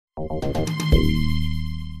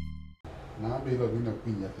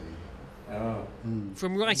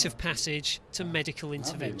From rite of passage to medical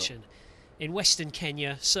intervention, in Western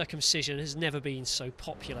Kenya, circumcision has never been so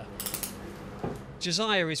popular.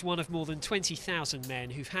 Josiah is one of more than 20,000 men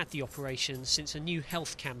who've had the operation since a new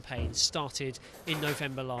health campaign started in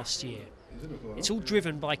November last year. It's all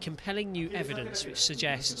driven by compelling new evidence which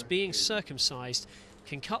suggests being circumcised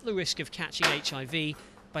can cut the risk of catching HIV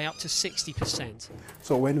by up to 60%.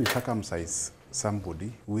 So when we circumcise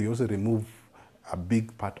somebody, we also remove a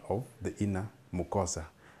big part of the inner mucosa,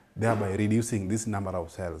 thereby reducing this number of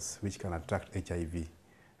cells which can attract HIV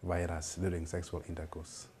virus during sexual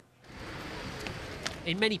intercourse.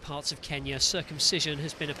 In many parts of Kenya, circumcision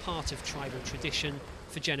has been a part of tribal tradition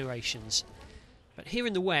for generations. But here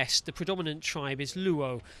in the West, the predominant tribe is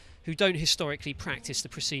Luo, who don't historically practice the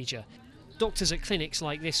procedure. Doctors at clinics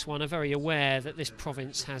like this one are very aware that this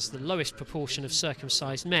province has the lowest proportion of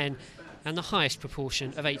circumcised men and the highest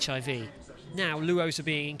proportion of HIV. Now, Luos are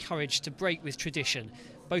being encouraged to break with tradition,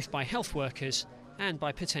 both by health workers and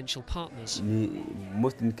by potential partners.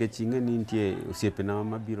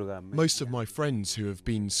 Most of my friends who have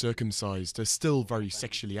been circumcised are still very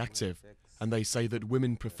sexually active, and they say that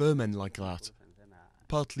women prefer men like that,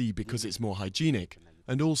 partly because it's more hygienic,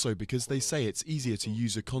 and also because they say it's easier to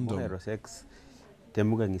use a condom.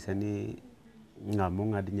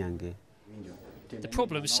 The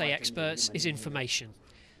problem, say experts, is information.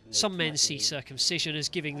 Some men see circumcision as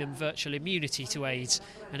giving them virtual immunity to AIDS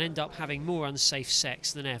and end up having more unsafe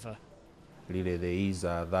sex than ever. Really, there is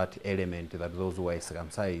that element that those who are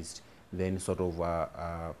circumcised then sort of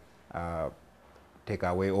take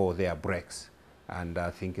away all their breaks and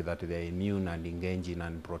think that they're immune and engaging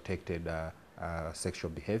and protected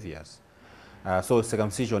sexual behaviors. So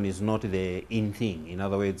circumcision is not the in thing. In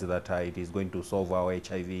other words, that it is going to solve our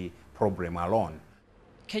HIV problem alone.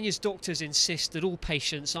 Kenya's doctors insist that all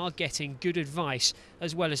patients are getting good advice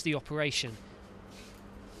as well as the operation.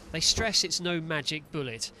 They stress it's no magic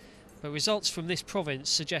bullet, but results from this province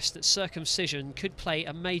suggest that circumcision could play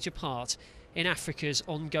a major part in Africa's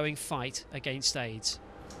ongoing fight against AIDS.